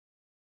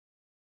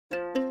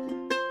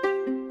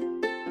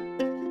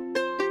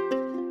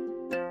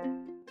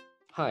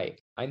Hi,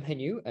 I'm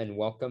Henyu, and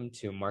welcome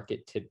to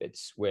Market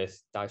Tidbits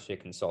with Daxue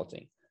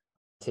Consulting.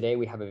 Today,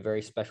 we have a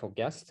very special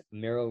guest,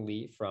 Miro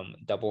Lee from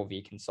Double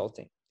V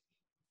Consulting.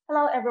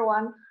 Hello,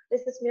 everyone.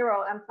 This is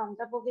Miro. I'm from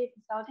Double V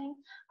Consulting.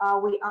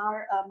 We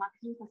are a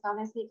marketing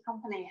consultancy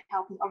company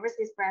helping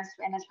overseas brands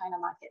to enter China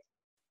market.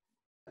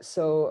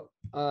 So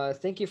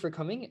thank you for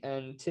coming.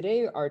 And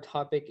today, our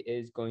topic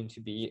is going to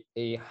be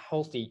a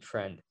healthy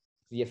trend,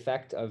 the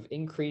effect of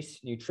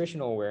increased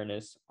nutritional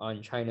awareness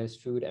on China's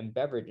food and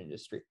beverage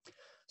industry.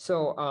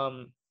 So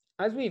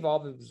as we've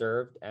all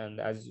observed,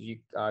 and as you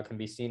can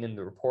be seen in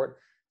the report,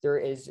 there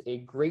is a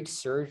great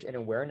surge in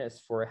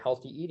awareness for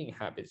healthy eating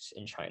habits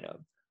in China.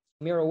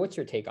 Miro, what's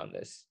your take on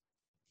this?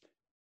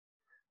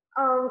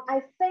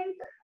 I think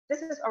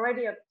this is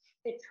already a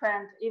big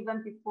trend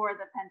even before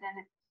the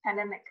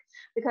pandemic,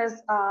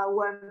 because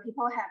when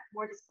people have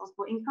more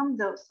disposable income,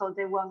 so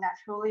they will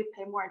naturally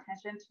pay more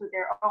attention to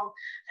their own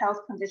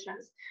health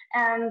conditions.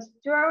 And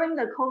during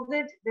the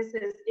COVID, this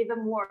is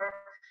even more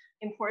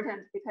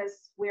important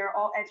because we are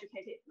all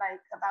educated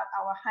about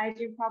our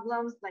hygiene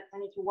problems. Like we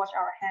need to wash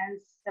our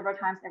hands several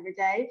times every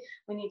day.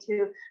 We need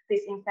to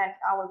disinfect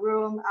our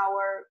room,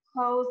 our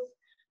clothes,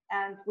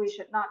 and we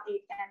should not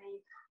eat any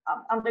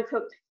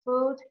undercooked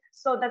food.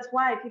 So that's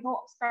why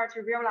people start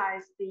to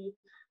realize the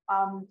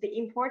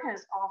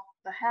importance of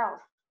the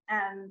health.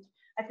 And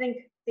I think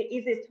the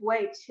easiest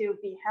way to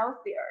be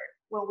healthier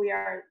when we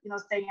are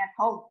staying at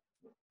home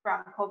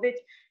from COVID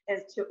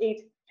is to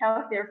eat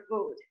healthier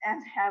food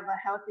and have a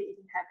healthy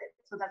eating habit.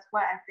 So that's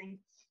why I think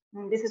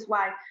this is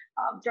why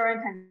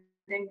during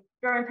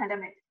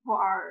pandemic, people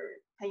are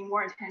paying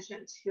more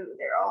attention to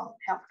their own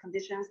health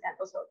conditions and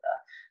also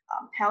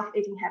the health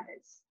eating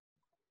habits.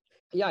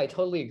 Yeah, I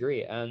totally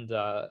agree. And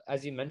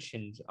as you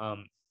mentioned,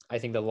 I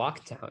think the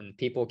lockdown,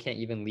 people can't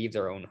even leave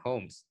their own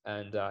homes.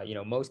 And,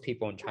 most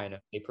people in China,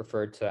 they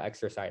prefer to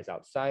exercise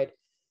outside,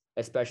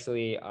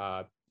 especially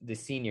the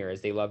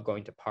seniors. They love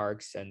going to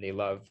parks and they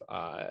love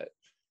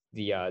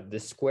the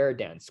square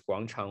dance,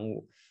 广场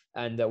舞.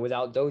 And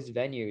without those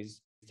venues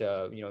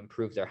to,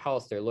 improve their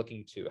health, they're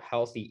looking to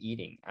healthy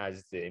eating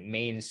as the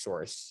main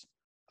source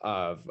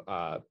of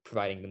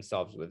providing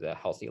themselves with a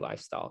healthy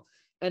lifestyle.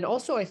 And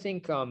also, I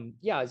think,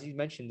 as you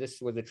mentioned,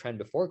 this was a trend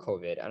before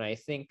COVID. And I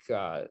think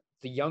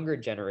the younger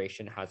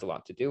generation has a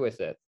lot to do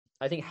with it.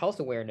 I think health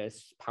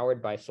awareness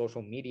powered by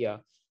social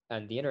media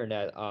and the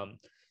internet,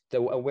 the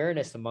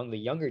awareness among the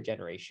younger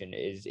generation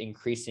is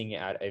increasing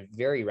at a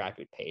very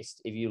rapid pace.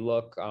 If you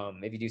look,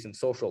 if you do some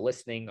social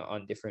listening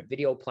on different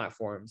video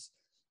platforms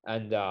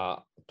and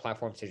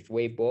platforms such as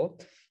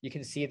Weibo, you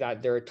can see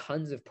that there are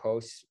tons of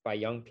posts by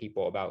young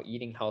people about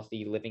eating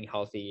healthy, living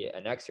healthy,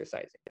 and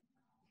exercising.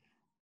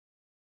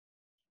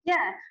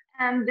 Yeah,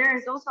 and there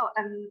is also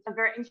a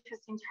very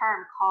interesting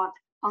term called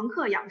朋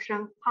克养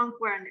生, punk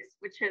awareness,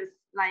 which is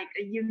like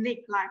a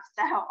unique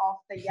lifestyle of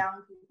the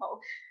young people.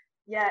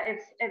 Yeah,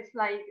 it's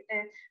like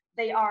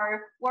they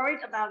are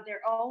worried about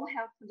their own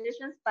health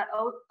conditions, but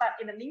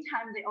in the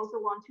meantime, they also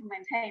want to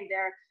maintain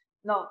their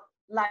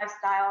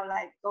lifestyle,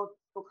 like go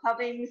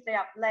clubbing, stay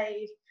up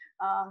late,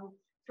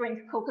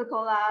 drink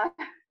Coca-Cola.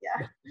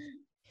 Yeah.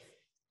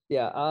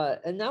 Yeah,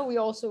 and now we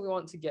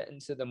want to get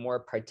into the more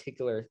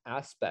particular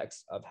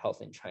aspects of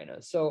health in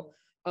China. So,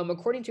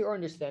 according to your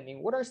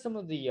understanding, what are some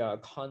of the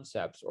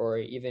concepts or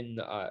even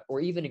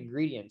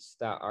ingredients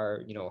that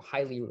are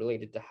highly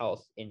related to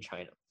health in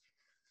China?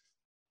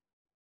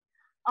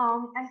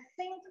 I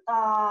think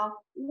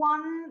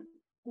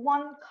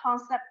one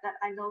concept that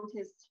I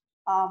noticed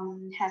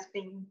has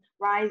been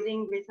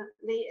rising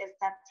recently is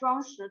that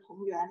装饰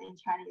同源 in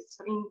Chinese.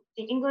 So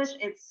in English,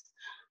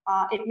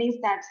 it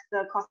means that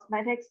the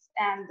cosmetics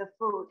and the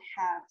food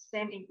have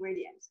same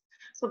ingredients.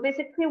 So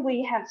basically,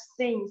 we have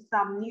seen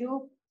some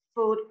new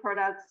food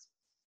products.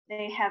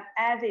 They have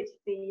added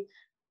the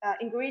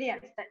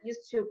ingredients that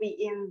used to be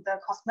in the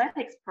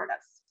cosmetics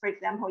products. For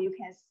example, you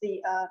can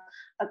see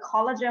a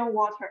collagen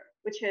water,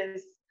 which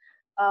is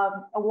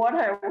a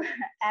water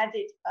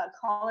added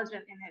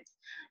collagen in it,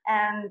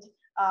 and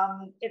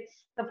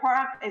the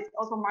product is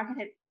also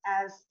marketed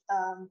as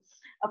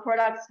a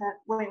product that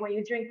when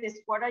you drink this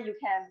water, it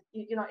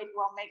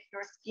will make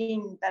your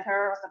skin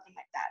better or something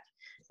like that.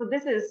 So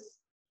this is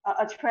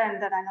a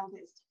trend that I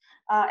noticed,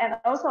 and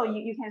also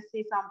you can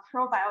see some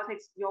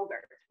probiotics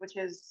yogurt, which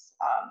is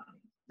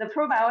the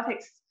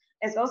probiotics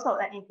is also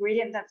an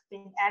ingredient that's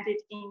being added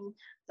in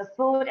the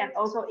food and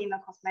also in the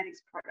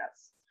cosmetics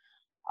products.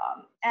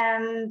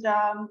 And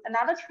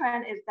another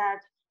trend is that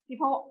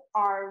people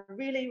are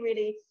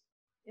really,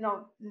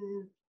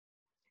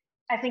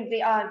 I think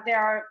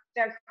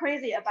they're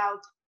crazy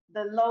about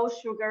the low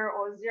sugar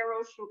or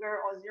zero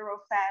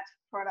fat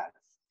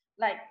products.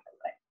 Like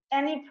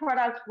any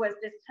product with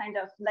this kind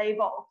of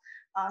label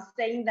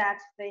saying that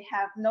they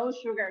have no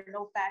sugar,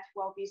 no fat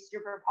will be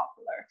super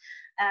popular.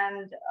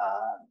 And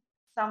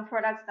some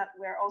products that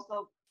we're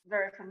also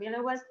very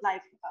familiar with,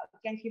 like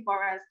Ganki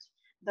Forest,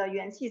 the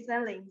元气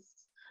森林,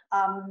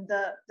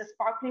 the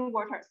sparkling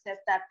water says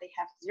that they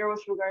have zero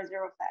sugar,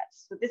 zero fat.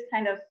 So this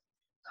kind of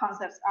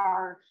concepts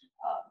are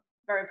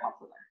very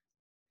popular.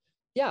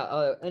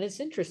 Yeah, and it's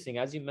interesting,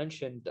 as you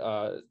mentioned,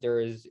 there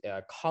is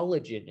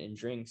collagen in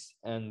drinks,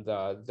 and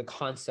the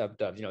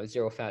concept of,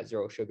 zero fat,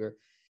 zero sugar.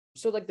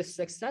 So like the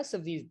success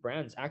of these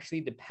brands actually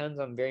depends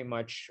on very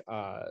much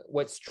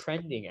what's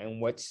trending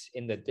and what's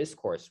in the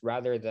discourse,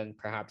 rather than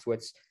perhaps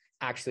what's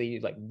actually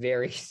like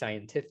very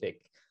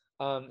scientific.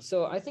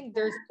 So I think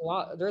there's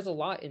a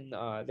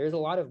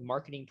lot of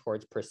marketing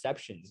towards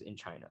perceptions in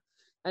China.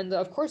 And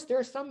of course, there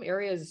are some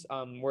areas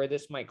where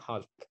this might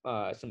cause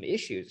some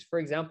issues. For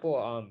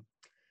example,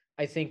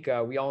 I think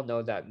we all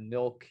know that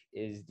milk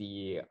is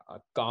the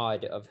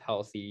god of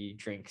healthy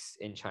drinks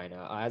in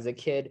China. As a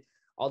kid,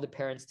 all the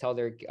parents tell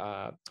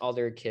all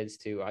their kids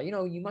to,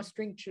 you must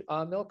drink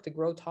milk to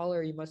grow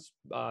taller. You must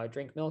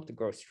drink milk to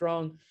grow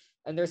strong.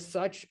 And there's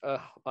such a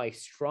like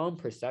strong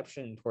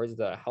perception towards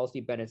the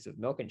healthy benefits of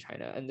milk in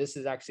China. And this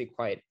is actually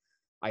quite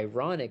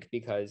ironic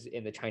because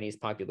in the Chinese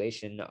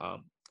population,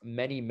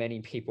 many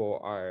people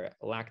are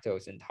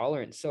lactose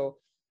intolerant. So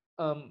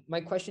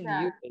my question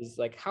to you is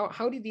like,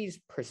 how do these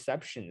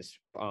perceptions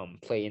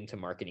play into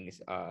marketing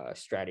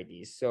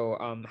strategies? So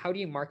how do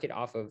you market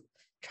off of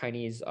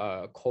Chinese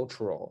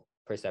cultural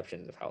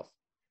perceptions of health?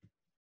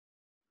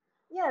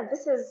 Yeah,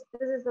 this is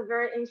a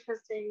very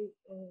interesting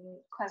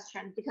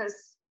question because,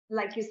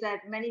 like you said,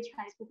 many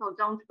Chinese people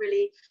don't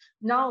really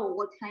know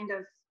what kind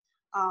of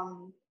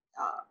um,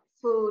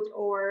 food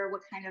or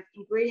what kind of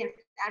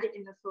ingredients added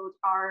in the food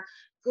are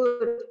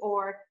good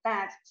or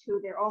bad to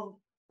their own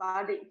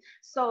body.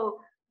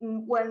 So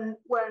when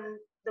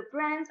the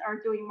brands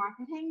are doing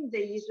marketing,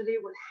 they usually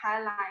would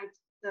highlight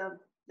the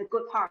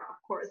good part, of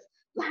course.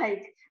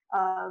 Like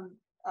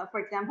for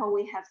example,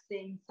 we have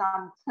seen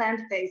some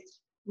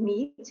plant-based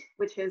meat,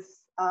 which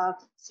is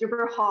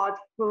super hot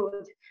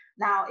food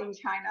now in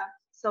China.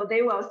 So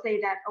they will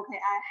say that, okay,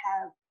 I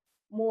have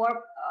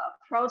more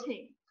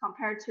protein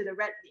compared to the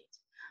red meat.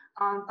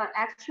 But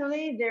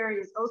actually, there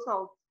is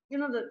also,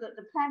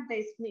 the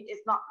plant-based meat is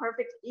not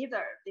perfect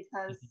either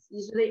because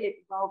usually it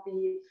will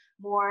be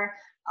more,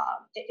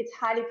 it's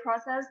highly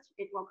processed.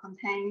 It will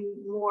contain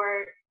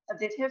more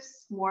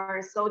additives,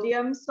 more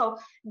sodium. So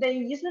they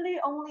usually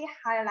only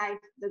highlight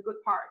the good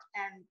part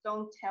and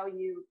don't tell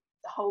you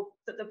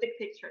the big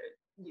picture.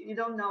 You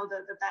don't know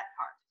the bad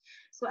part.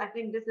 So I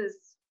think this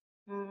is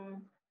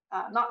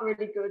not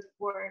really good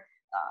for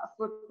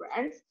food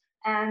brands.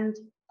 And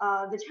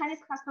the Chinese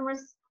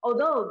customers,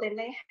 although they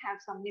may have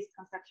some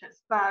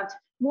misconceptions, but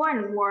more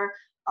and more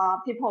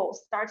people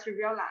start to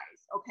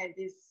realize, okay,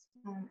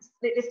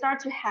 they start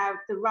to have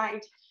the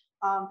right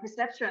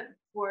perception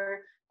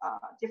for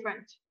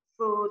different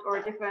food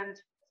or different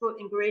food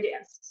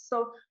ingredients.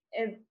 So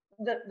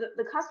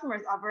the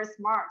customers are very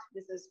smart.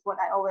 This is what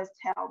I always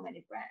tell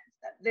many brands,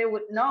 that they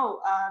would know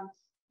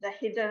the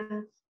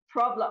hidden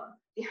problem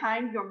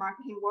behind your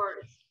marketing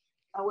words.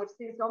 We've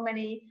seen so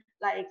many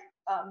like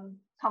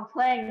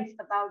complaints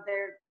about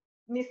their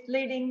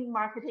misleading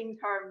marketing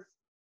terms,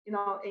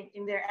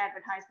 in their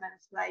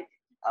advertisements. Like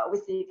we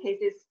see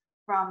cases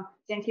from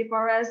Ganki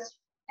Forest,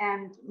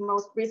 and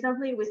most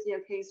recently we see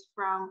a case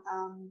from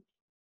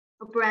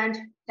a brand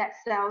that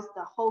sells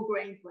the whole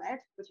grain bread,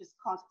 which is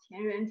called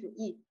田园主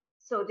义.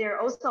 So they're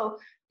also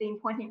been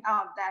pointing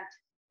out that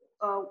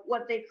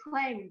what they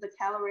claim the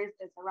calories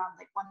is around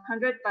like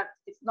 100, but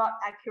it's not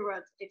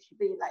accurate. It should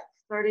be like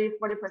 30-40%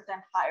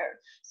 higher.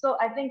 So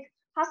I think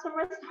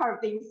customers are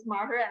being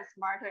smarter and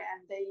smarter,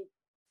 and they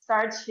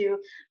start to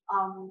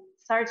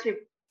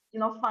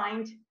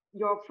find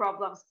your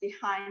problems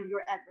behind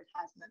your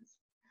advertisements.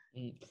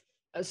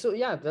 So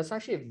yeah, that's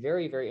actually a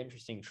very, very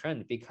interesting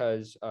trend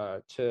because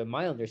to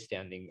my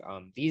understanding,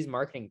 these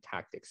marketing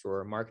tactics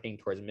or marketing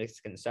towards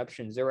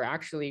misconceptions, they were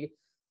actually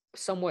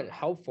somewhat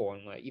helpful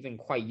and even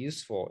quite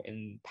useful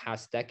in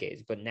past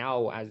decades. But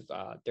now, as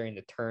during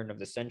the turn of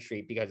the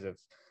century, because of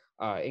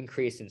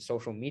increase in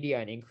social media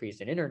and increase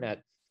in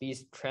internet,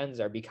 these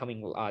trends are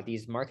becoming,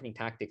 these marketing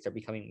tactics are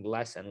becoming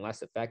less and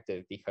less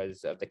effective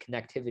because of the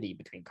connectivity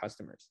between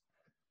customers.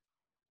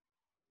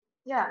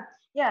 Yeah,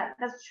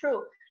 that's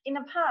true. In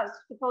the past,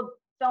 people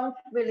don't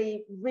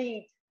really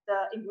read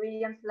the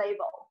ingredients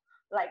label,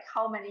 like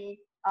how many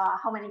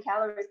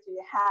calories do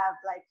you have,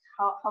 like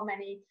how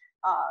many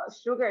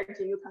sugar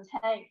do you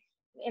contain.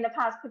 In the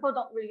past, people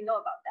don't really know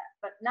about that.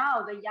 But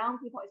now the young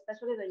people,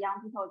 especially the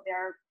young people,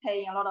 they're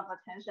paying a lot of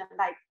attention.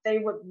 Like they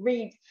would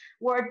read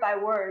word by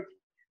word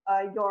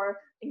your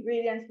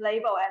ingredients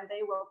label, and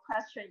they will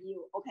question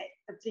you. Okay,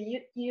 do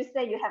you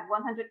say you have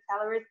 100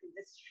 calories? Is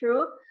this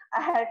true?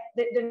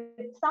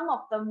 Some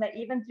of them may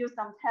even do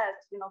some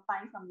tests,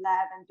 find some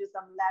lab and do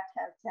some lab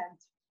tests and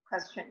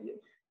question you.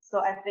 So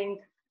I think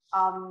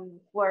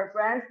for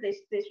brands,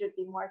 they should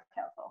be more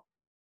careful.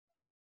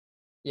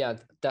 Yeah,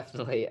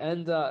 definitely.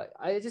 And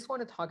I just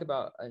want to talk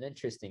about an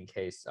interesting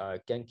case,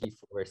 Genki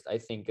Forest. I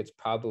think it's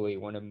probably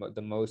one of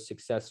the most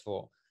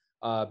successful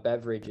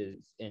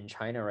beverages in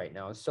China right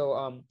now.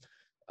 So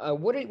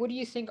what do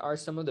you think are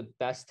some of the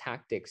best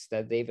tactics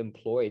that they've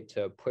employed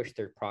to push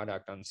their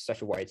product on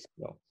such a wide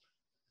scale?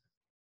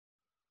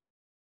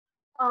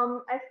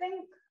 I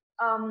think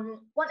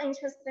one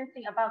interesting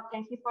thing about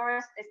Ganki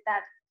Forest is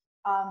that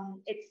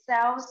it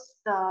sells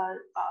the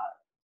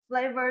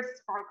flavored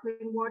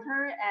sparkling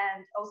water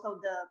and also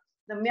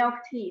the milk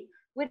tea,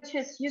 which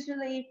is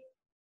usually,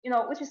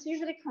 which is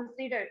usually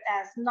considered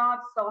as not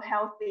so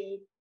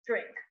healthy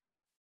drink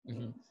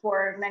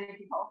for many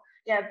people.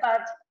 Yeah,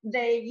 but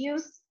they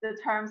use the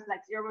terms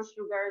like zero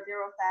sugar,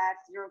 zero fat,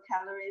 0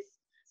 calories.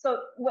 So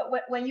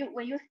when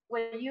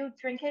you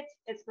drink it,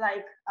 it's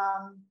like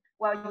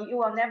well, you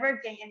will never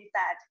gain any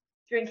fat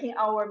drinking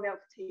our milk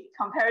tea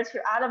compared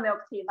to other milk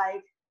tea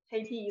like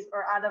Haiti's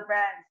or other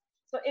brands.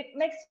 So it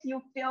makes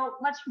you feel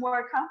much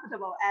more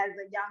comfortable as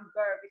a young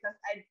girl because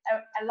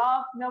I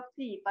love milk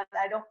tea, but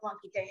I don't want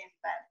to gain any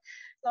fat.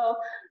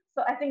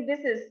 So I think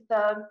this is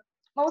the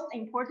most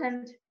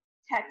important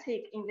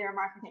tactic in their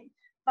marketing.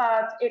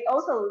 But it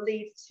also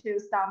leads to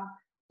some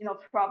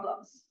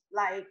problems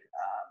like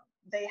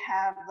they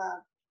have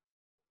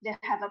they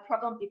have a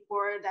problem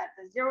before that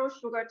the zero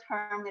sugar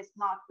term is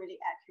not really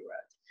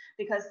accurate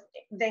because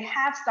they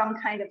have some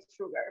kind of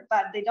sugar,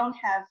 but they don't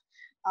have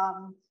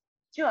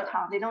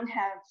they don't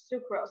have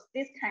sucrose,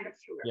 this kind of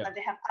sugar, but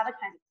they have other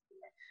kinds of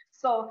sugar.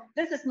 So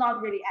this is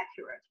not really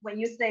accurate. When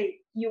you say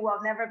you will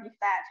never be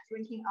fat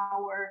drinking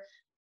our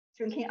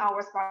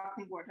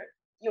sparkling water,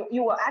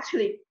 you will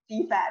actually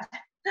be fat.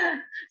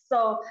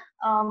 So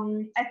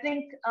I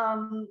think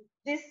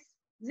this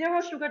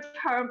zero sugar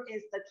term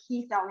is the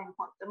key selling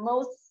point, the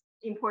most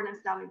important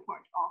selling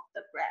point of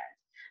the brand.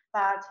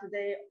 But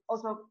they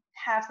also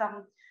have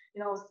some,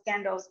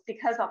 scandals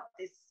because of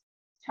this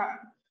term.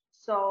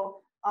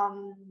 So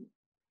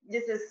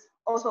this is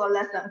also a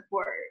lesson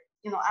for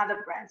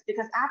other brands,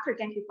 because after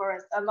Ganki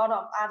Forest, a lot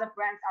of other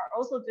brands are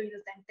also doing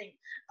the same thing,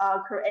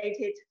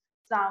 created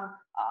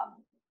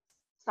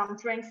some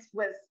drinks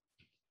with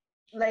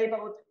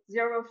labeled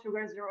zero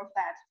sugar, zero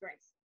fat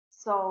drinks.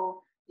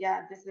 So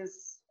yeah, this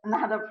is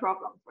another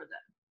problem for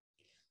them.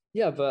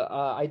 Yeah, but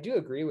I do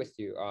agree with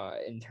you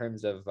in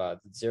terms of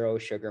zero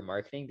sugar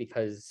marketing,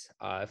 because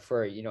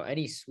for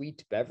any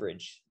sweet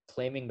beverage,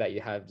 claiming that you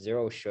have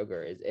zero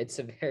sugar it's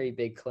a very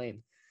big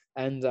claim,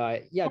 and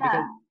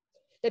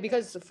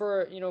because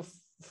for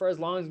for as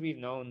long as we've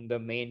known, the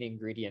main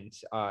ingredient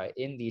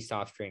in these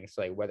soft drinks,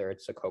 like whether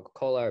it's a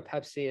Coca-Cola or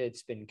Pepsi,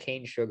 it's been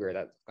cane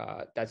sugar.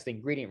 That's the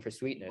ingredient for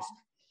sweetness.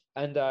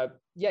 And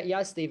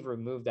yes, they've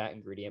removed that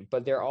ingredient,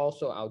 but there are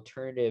also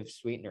alternative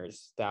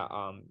sweeteners that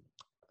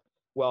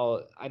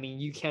well, I mean,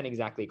 you can't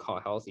exactly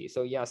call healthy.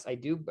 So yes, I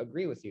do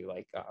agree with you.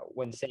 Like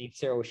when saying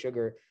zero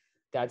sugar,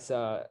 that's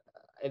a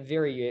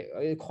very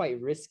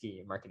quite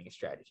risky marketing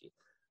strategy.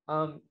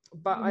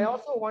 But I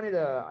also wanted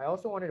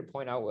to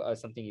point out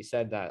something you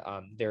said, that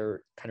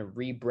they're kind of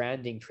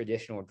rebranding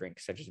traditional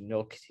drinks such as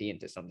milk tea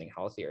into something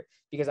healthier,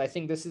 because I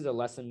think this is a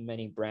lesson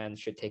many brands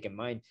should take in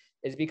mind,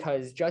 is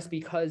because just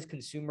because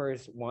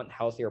consumers want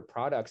healthier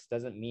products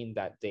doesn't mean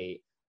that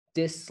they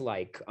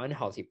dislike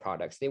unhealthy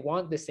products. They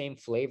want the same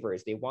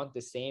flavors, they want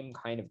the same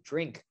kind of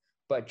drink,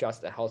 but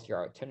just a healthier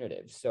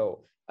alternative.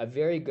 So a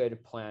very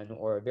good plan,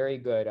 or a very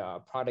good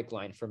product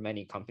line for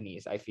many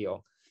companies, I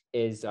feel,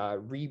 is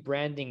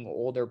rebranding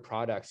older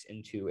products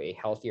into a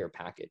healthier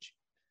package.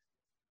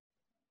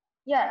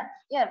 Yeah,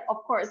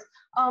 of course.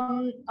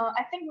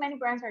 I think many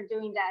brands are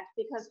doing that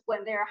because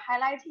when they're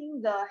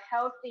highlighting the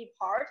healthy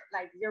part,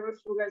 like zero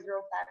sugar,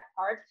 zero fat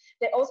part,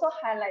 they also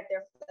highlight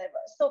their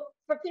flavor. So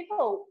for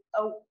people,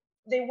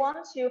 they want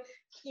to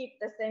keep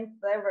the same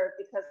flavor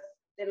because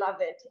they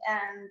love it.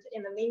 And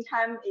in the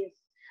meantime, if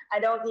I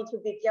don't need to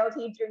be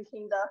guilty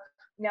drinking the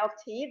milk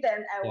tea,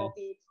 then I will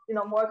be,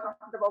 more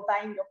comfortable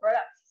buying your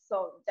products.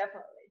 So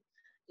definitely,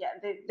 yeah,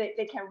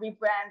 they can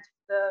rebrand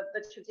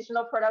the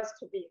traditional products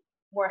to be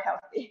more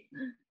healthy.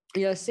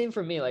 Yeah, same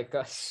for me. Like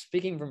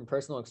speaking from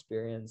personal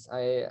experience,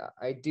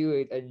 I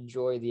do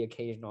enjoy the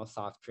occasional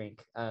soft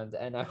drink, and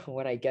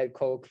when I get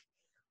Coke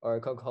or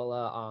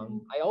Coca-Cola,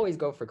 I always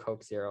go for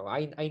Coke Zero.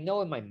 I know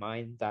in my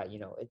mind that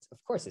it's,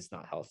 of course, it's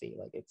not healthy,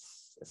 like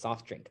it's a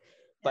soft drink,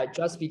 but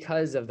just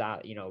because of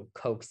that,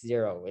 Coke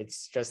Zero,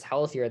 it's just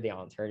healthier than the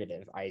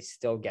alternative. I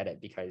still get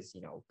it because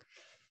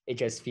it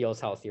just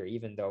feels healthier,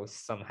 even though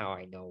somehow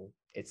I know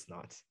it's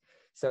not.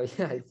 So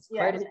yeah, it's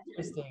quite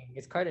interesting.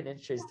 It's quite an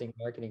interesting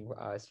marketing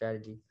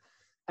strategy.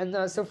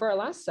 And so for our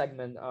last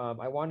segment,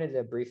 I wanted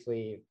to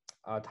briefly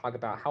talk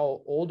about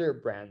how older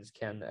brands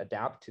can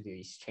adapt to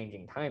these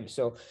changing times.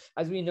 So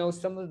as we know,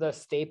 some of the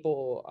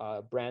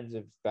staple brands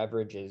of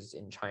beverages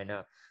in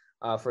China,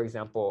 for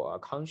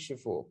example, Kang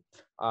Shifu,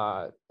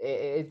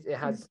 it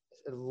has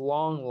a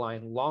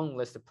long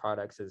list of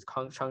products as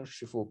Kang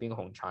Shifu Bing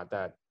Hong Cha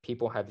that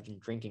people have been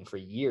drinking for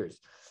years.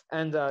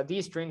 And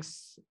these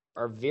drinks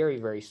are very,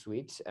 very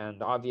sweet.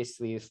 And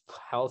obviously,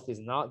 health is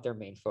not their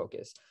main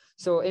focus.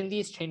 So in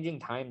these changing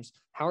times,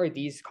 how are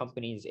these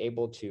companies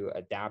able to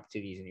adapt to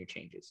these new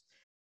changes?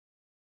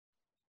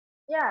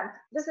 Yeah,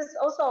 this is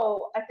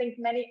also, I think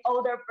many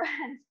older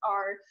brands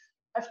are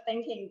of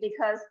thinking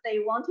because they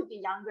want to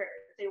be younger.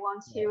 They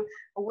want to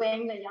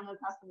win the younger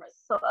customers.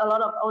 So a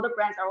lot of older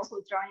brands are also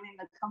joining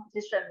the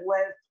competition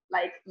with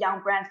like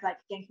young brands like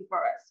Ganki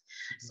Forest.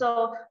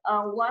 So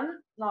one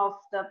of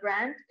the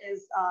brand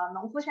is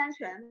Nongfu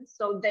Shanquan.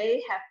 So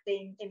they have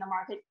been in the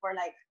market for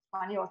like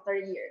 20 or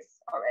 30 years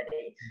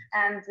already.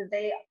 And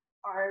they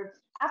are,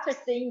 after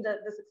seeing the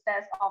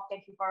success of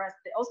Ganki Forest,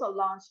 they also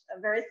launched a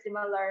very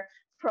similar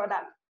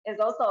product. It's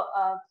also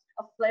a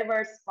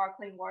flavored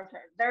sparkling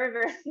water, very,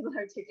 very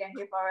similar to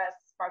Ganki Forest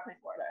sparkling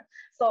water.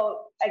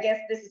 So I guess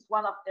this is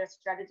one of their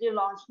strategy,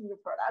 launch new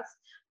products.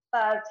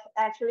 But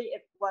actually,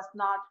 it was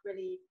not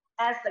really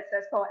as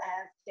successful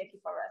as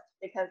Ganki Forest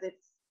because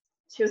it's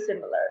too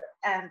similar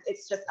and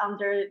it's just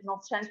under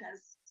North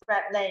Shanquan's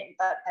brand name,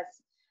 but has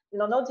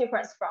no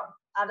difference from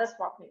other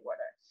sparkling water.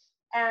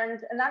 And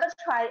another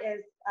try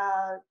is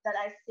that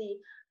I see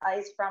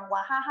is from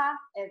Wahaha.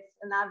 It's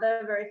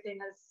another very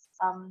famous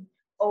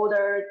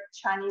older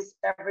Chinese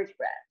beverage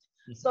brand.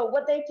 Mm-hmm. So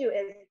what they do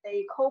is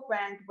they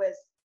co-brand with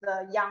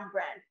the young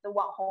brand, the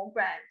Wanghong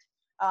brand,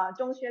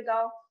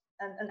 Zhongxuegao,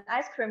 an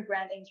ice cream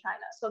brand in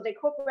China. So they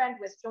co-brand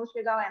with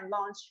Zhongxuegao and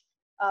launch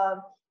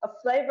a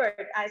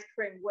flavored ice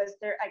cream with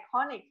their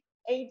iconic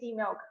AD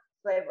milk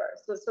flavor.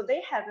 So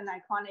they have an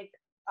iconic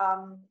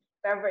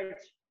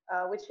beverage,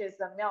 which is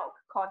a milk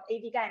called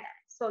AD Gainai.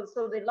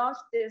 So they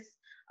launched this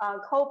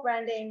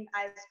co-branding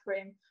ice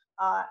cream,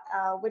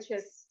 which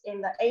is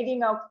in the AD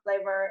milk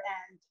flavor,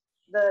 and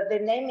they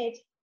name it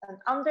an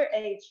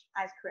underage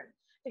ice cream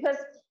because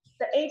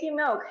the AD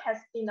milk has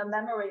been a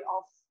memory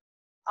of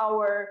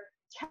our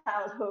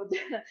childhood.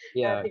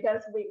 Yeah.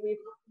 Because we've been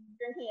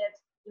drinking it,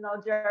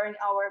 during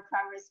our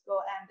primary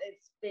school, and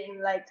it's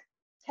been like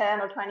 10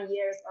 or 20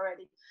 years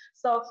already.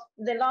 So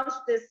they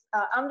launched this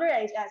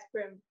underage ice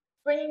cream,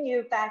 bringing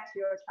you back to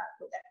your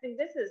childhood. I think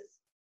this is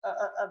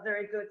a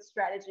very good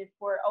strategy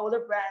for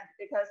older brands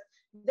because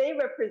they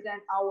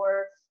represent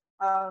our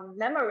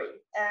memory,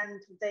 and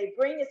they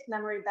bring this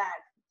memory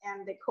back,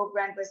 and they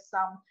co-brand with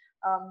some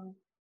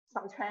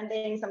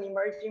trending, some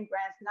emerging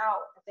brands now.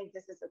 I think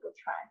this is a good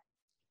try.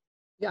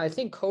 Yeah, I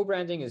think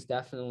co-branding is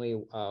definitely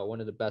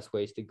one of the best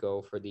ways to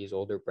go for these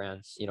older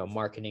brands,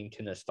 marketing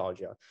to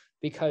nostalgia.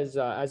 Because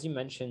as you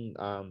mentioned,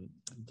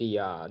 the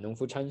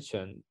Nongfu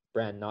Chanshuan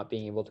brand not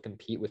being able to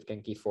compete with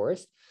Ganki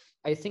Forest,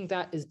 I think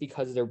that is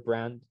because their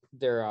brand,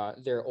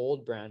 their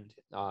old brand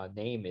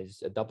name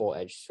is a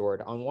double-edged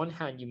sword. On one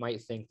hand, you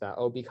might think that,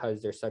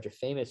 because they're such a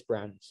famous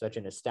brand, such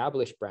an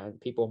established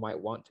brand, people might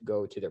want to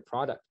go to their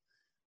product.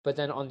 But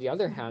then on the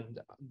other hand,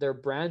 their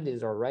brand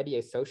is already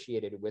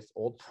associated with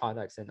old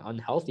products and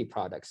unhealthy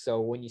products. So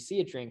when you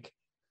see a drink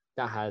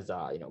that has,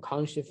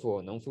 Kang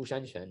Shifu, Nongfu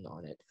Shanquan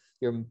on it,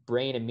 your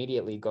brain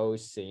immediately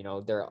goes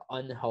to, their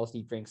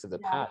unhealthy drinks of the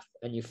past.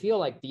 And you feel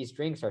like these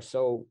brands are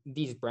so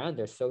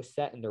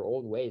set in their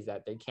old ways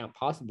that they can't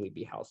possibly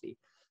be healthy.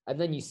 And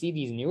then you see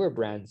these newer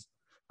brands,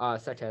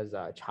 such as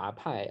Cha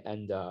Pai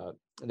and the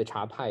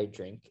Cha Pai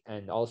drink,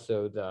 and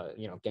also the,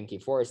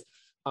 Ganki Forest.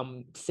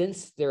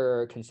 Since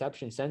their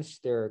conception, since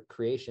their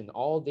creation,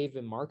 all they've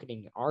been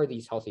marketing are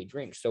these healthy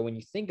drinks. So when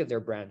you think of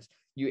their brands,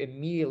 you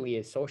immediately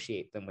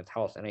associate them with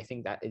health. And I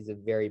think that is a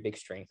very big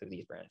strength of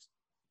these brands.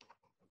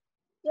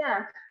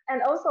 Yeah,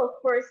 and also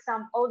for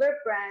some older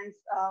brands,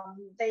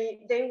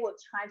 they would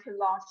try to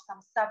launch some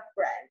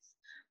sub-brands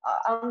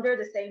under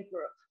the same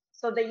group.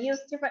 So they use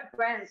different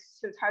brands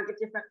to target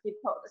different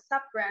people. The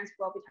sub-brands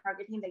will be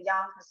targeting the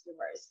young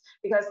consumers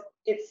because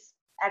it's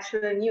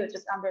actually new,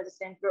 just under the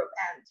same group.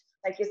 And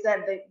like you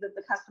said,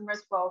 the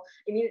customers will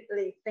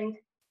immediately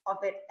think of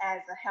it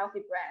as a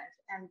healthy brand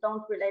and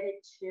don't relate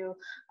it to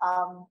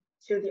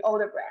the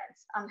older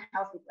brands,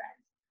 unhealthy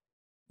brands.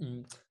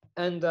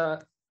 And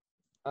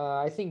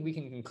I think we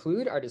can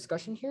conclude our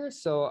discussion here.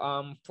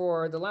 So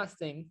for the last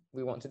thing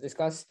we want to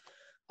discuss,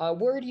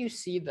 where do you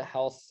see the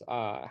healthy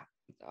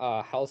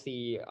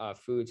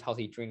foods,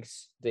 healthy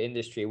drinks, the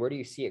industry, where do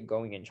you see it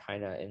going in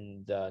China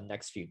in the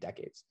next few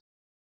decades?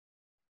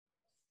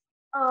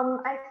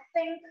 I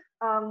think,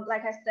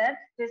 like I said,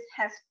 this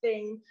has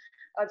been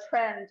a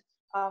trend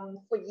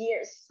for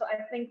years. So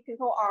I think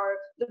people are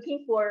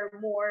looking for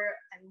more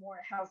and more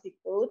healthy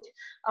food.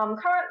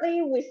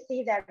 Currently, we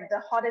see that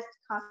the hottest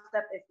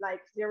concept is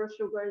like zero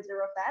sugar,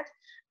 zero fat.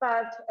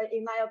 But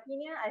in my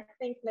opinion, I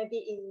think maybe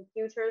in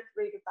future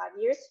 3 to 5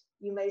 years,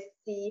 you may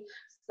see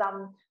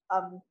some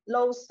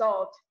low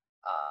salt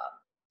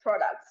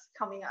products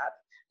coming up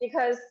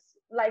because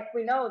like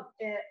we know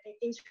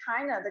in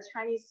China, the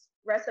Chinese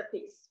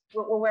recipes,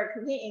 when we're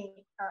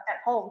cooking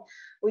at home,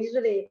 we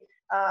usually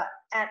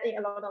add in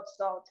a lot of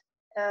salt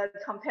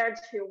compared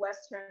to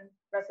Western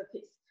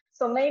recipes.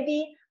 So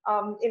maybe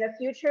in the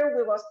future,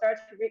 we will start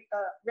to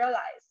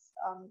realize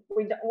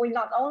we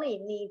not only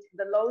need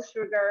the low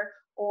sugar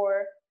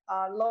or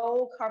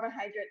low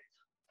carbohydrate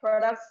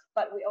products,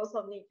 but we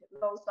also need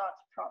low salt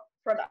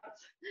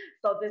products.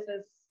 So this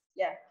is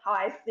how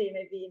I see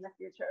maybe in the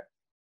future.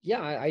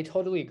 Yeah, I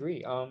totally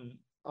agree.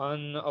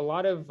 On a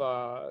lot of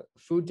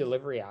food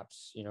delivery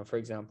apps, for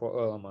example,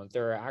 Ele.me,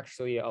 there are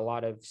actually a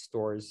lot of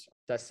stores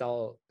that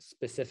sell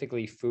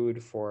specifically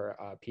food for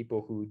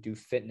people who do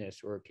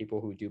fitness or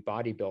people who do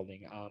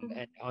bodybuilding.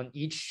 And on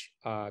each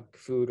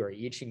food or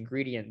each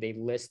ingredient, they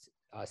list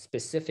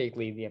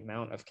specifically the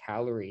amount of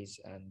calories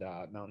and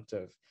amount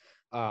of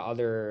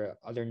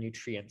other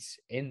nutrients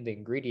in the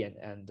ingredient,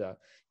 and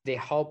they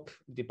help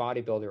the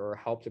bodybuilder or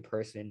help the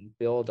person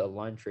build a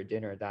lunch or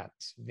dinner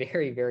that's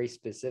very, very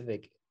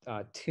specific,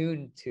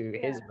 tuned to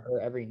his or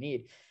her every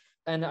need.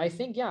 And I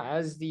think, yeah,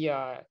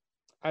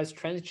 as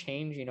trends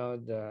change,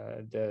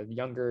 the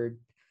younger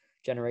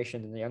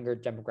generation and the younger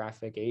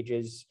demographic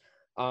ages,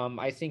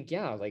 I think,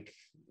 yeah, like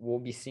we'll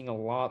be seeing a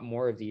lot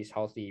more of these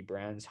healthy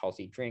brands,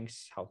 healthy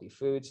drinks, healthy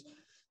foods.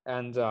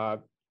 And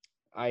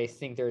I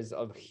think there's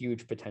a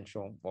huge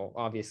potential, well,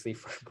 obviously,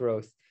 for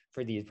growth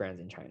for these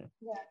brands in China.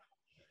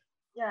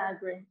 Yeah, I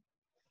agree.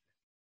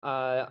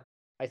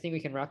 I think we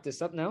can wrap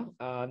this up now.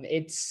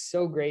 It's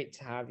so great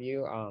to have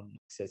you.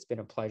 So it's been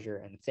a pleasure,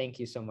 and thank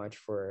you so much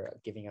for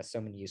giving us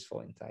so many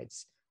useful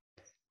insights.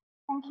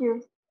 Thank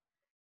you.